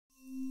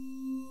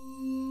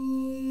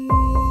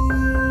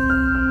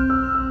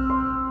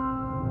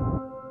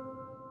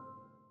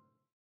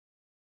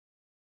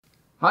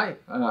Hi,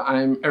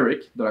 I'm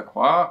Eric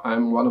Delacroix.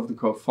 I'm one of the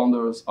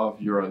co-founders of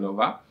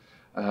Eura.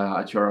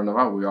 At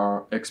Eura, we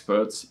are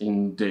experts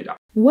in data.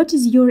 What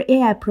is your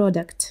AI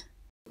product?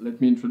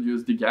 Let me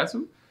introduce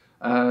DigitYser.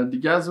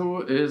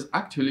 DigitYser is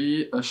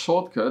actually a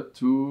shortcut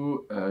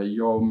to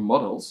your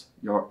models,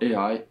 your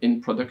AI in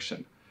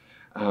production.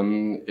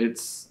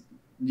 It's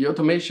the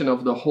automation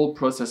of the whole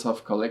process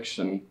of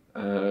collection,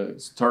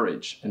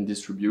 storage and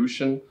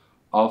distribution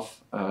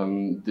of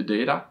the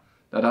data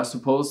that are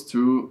supposed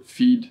to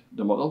feed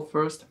the model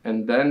first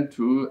and then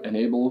to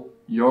enable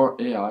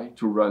your AI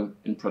to run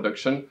in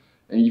production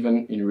and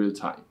even in real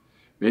time.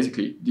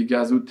 Basically,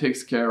 DigitYser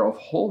takes care of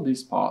all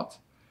this part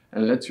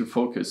and lets you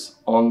focus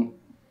on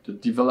the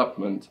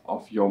development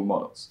of your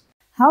models.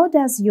 How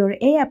does your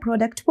AI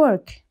product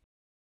work?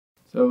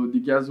 So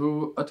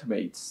DigitYser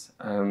automates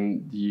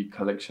the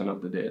collection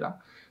of the data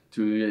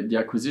to the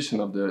acquisition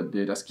of the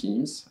data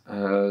schemes,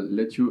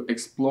 let you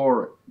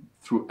explore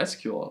through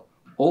SQL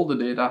all the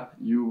data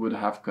you would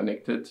have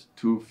connected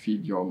to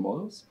feed your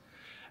models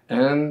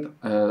and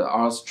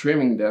are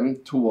streaming them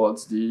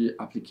towards the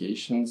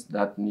applications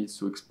that needs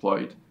to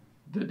exploit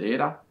the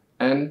data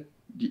and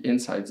the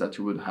insights that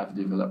you would have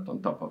developed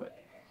on top of it.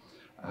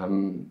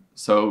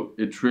 So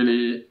it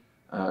really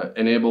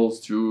enables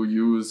to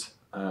use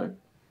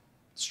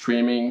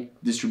streaming,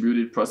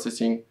 distributed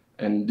processing,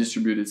 and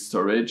distributed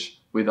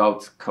storage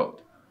without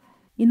code.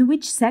 In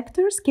which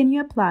sectors can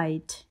you apply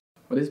it?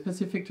 What is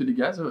specific to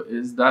DigitYser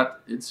is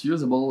that it's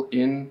usable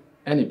in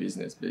any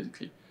business,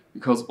 basically,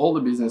 because all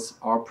the business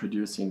are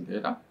producing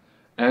data.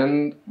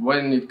 And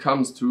when it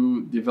comes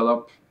to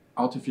develop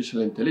artificial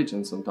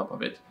intelligence on top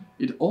of it,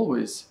 it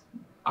always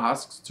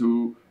asks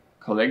to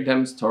collect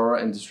them, store,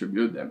 and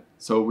distribute them.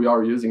 So we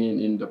are using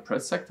it in the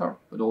press sector,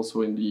 but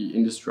also in the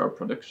industrial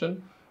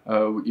production.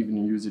 We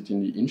even use it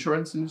in the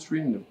insurance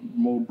industry,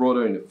 more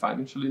broader in the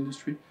financial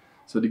industry.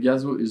 So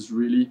DigitYser is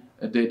really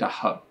a data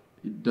hub.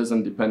 It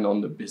doesn't depend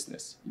on the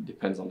business, it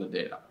depends on the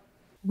data.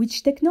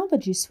 Which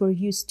technologies were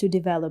used to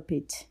develop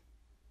it?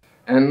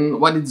 And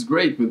what is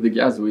great with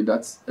DigitYser is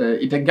that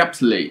it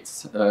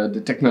encapsulates the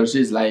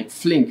technologies like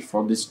Flink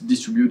for this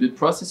distributed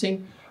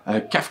processing,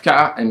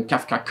 Kafka and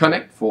Kafka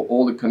Connect for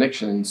all the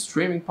connection and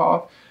streaming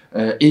part,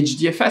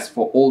 HDFS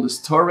for all the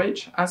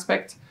storage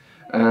aspect,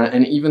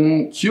 and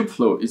even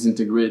Kubeflow is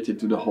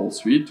integrated to the whole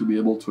suite to be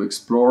able to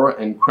explore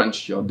and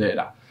crunch your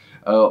data.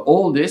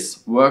 All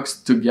this works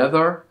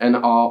together and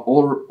are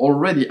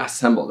already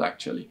assembled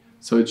actually.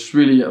 So it's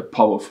really a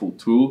powerful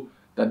tool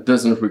that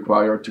doesn't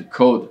require to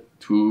code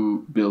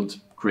to build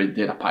great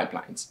data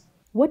pipelines.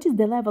 What is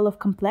the level of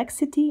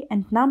complexity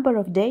and number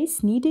of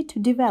days needed to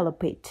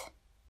develop it?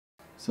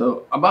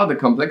 So about the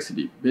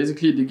complexity,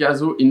 basically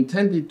DigitYser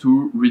intended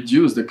to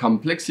reduce the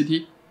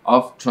complexity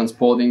of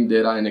transporting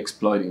data and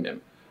exploiting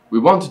them. We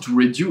wanted to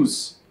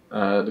reduce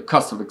the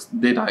cost of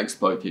data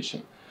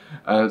exploitation.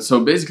 So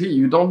basically,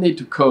 you don't need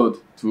to code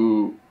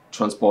to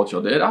transport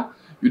your data.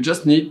 You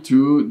just need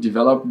to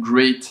develop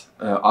great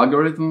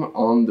algorithm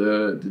on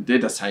the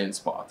data science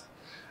part.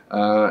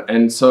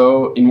 And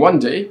so in one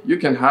day, you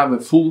can have a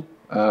full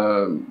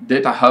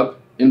data hub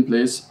in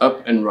place,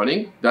 up and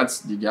running.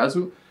 That's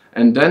DigitYser.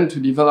 And then to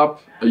develop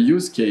a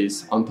use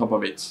case on top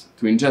of it.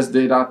 To ingest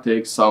data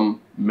takes some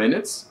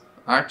minutes,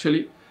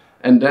 actually.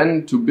 And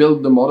then to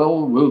build the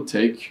model will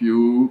take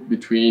you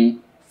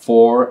between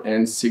 4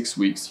 and 6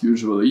 weeks,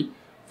 usually,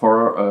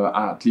 for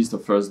at least the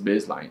first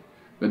baseline.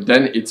 But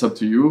then it's up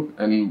to you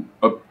and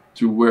up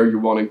to where you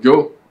want to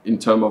go in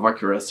terms of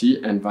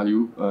accuracy and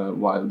value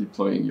while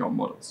deploying your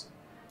models.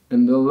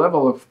 And the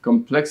level of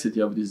complexity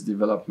of this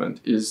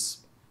development is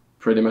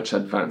pretty much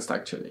advanced,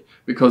 actually,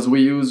 because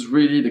we use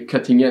really the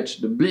cutting edge,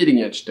 the bleeding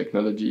edge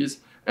technologies,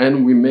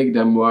 and we make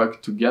them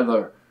work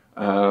together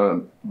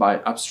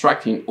by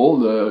abstracting all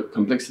the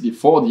complexity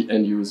for the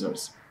end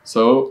users.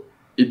 So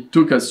it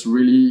took us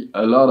really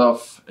a lot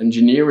of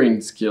engineering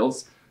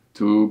skills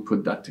to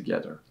put that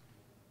together.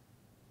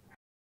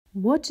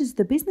 What is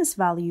the business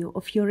value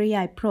of your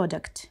AI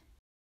product?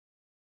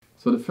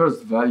 So the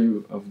first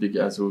value of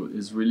DigitYser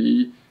is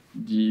really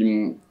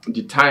the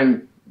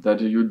time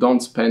that you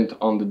don't spend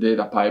on the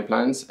data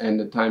pipelines and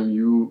the time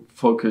you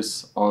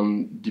focus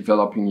on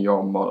developing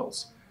your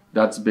models.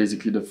 That's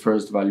basically the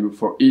first value.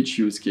 For each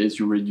use case,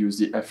 you reduce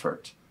the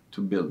effort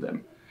to build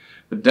them.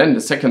 But then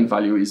the second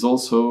value is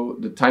also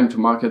the time to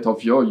market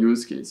of your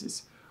use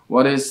cases.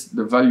 What is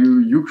the value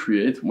you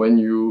create when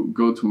you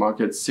go to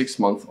market 6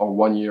 months or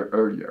 1 year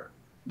earlier?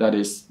 That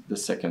is the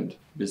second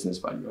business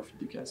value of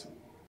DigitYser.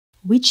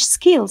 Which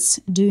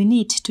skills do you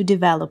need to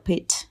develop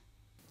it?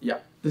 Yeah,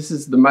 this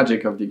is the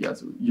magic of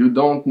DigitYser. You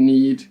don't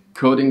need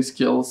coding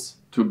skills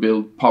to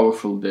build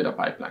powerful data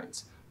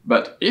pipelines.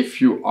 But if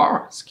you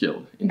are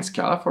skilled in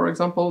Scala, for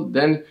example,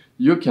 then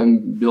you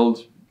can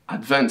build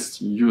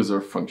advanced user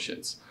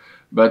functions.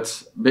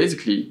 But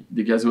basically,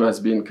 DigitYser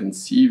has been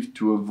conceived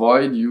to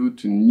avoid you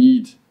to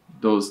need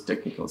those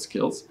technical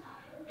skills,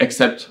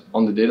 except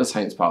on the data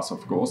science part, of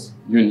course.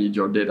 You need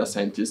your data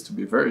scientists to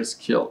be very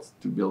skilled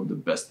to build the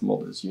best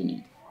models you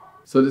need.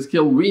 So the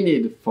skill we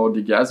need for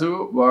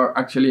DigitYser were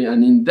actually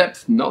an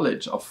in-depth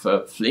knowledge of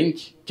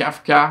Flink,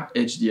 Kafka,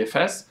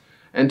 HDFS,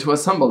 and to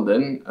assemble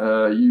them,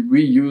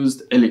 we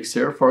used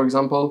Elixir, for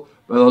example,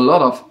 but a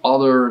lot of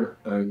other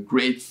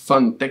great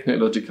fun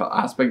technological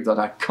aspects that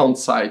I can't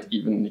cite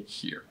even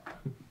here.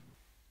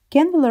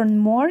 Can we learn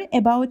more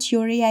about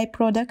your AI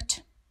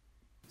product?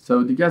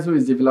 So DigitYser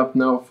is developed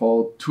now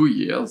for 2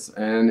 years,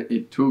 and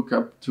it took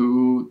up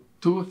to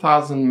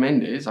 2,000 man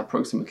days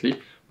approximately,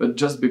 but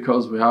just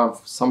because we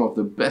have some of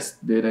the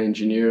best data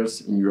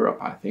engineers in Europe,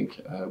 I think,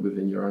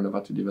 within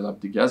Euronova to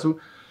develop DigitYser.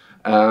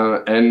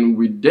 And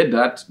we did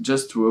that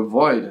just to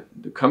avoid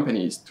the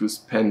companies to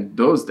spend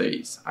those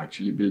days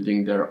actually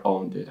building their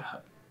own data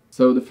hub.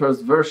 So the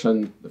first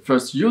version, the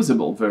first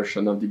usable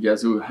version of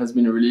DigitYser has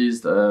been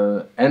released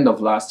end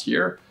of last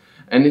year.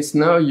 And it's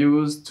now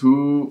used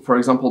to, for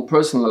example,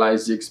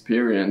 personalize the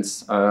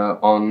experience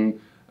on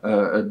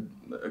a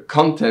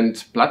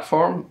content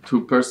platform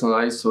to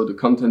personalize the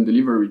content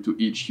delivery to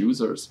each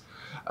users.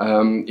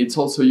 It's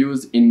also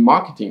used in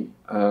marketing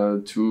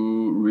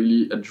to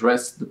really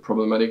address the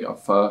problematic of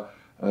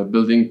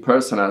building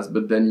personas,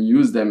 but then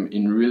use them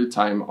in real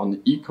time on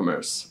the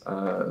e-commerce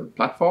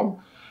platform.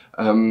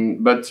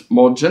 But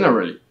more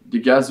generally,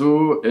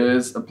 DigitYser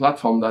is a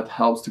platform that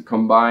helps to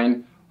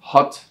combine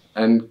hot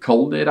and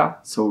cold data,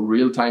 so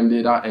real-time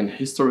data and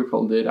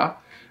historical data,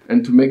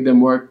 and to make them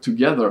work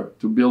together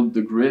to build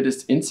the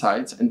greatest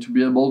insights and to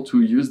be able to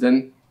use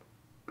them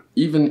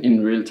even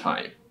in real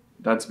time.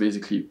 That's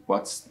basically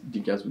what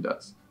DigitYser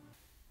does.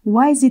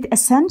 Why is it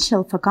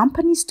essential for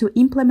companies to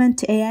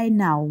implement AI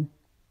now?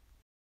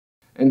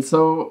 And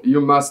so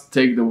you must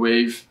take the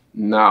wave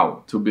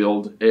now to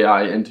build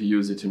AI and to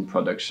use it in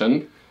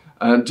production,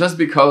 just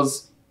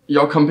because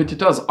your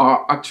competitors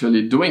are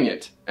actually doing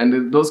it.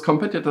 And those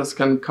competitors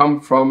can come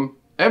from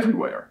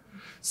everywhere.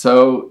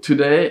 So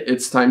today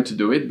it's time to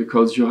do it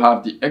because you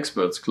have the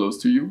experts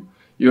close to you.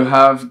 You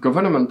have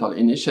governmental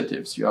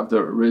initiatives. You have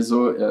the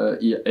Réseau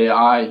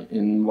AI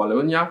in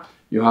Wallonia.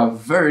 You have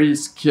very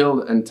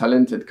skilled and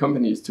talented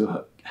companies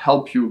to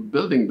help you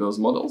building those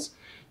models.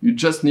 You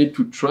just need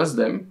to trust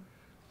them,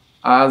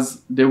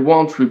 as they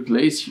won't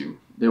replace you.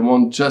 They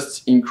won't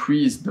just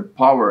increase the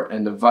power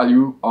and the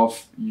value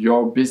of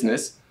your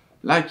business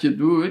like you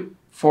do it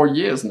for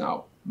years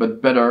now,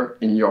 but better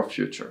in your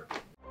future.